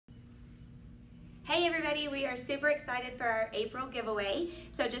Hey everybody, we are super excited for our April giveaway.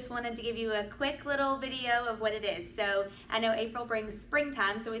 So just wanted to give you a quick little video of what it is. So I know April brings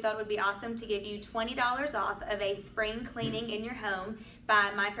springtime, so we thought it would be awesome to give you $20 off of a spring cleaning in your home by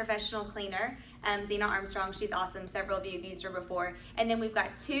my professional cleaner, Zena Armstrong. She's awesome. Several of you have used her before. And then we've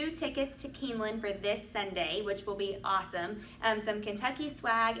got 2 tickets to Keeneland for this Sunday, which will be awesome. Some Kentucky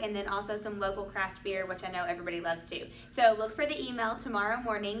swag, and then also some local craft beer, which I know everybody loves too. So look for the email tomorrow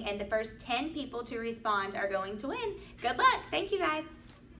morning, and the first 10 people to respond are going to win. Good luck. Thank you guys.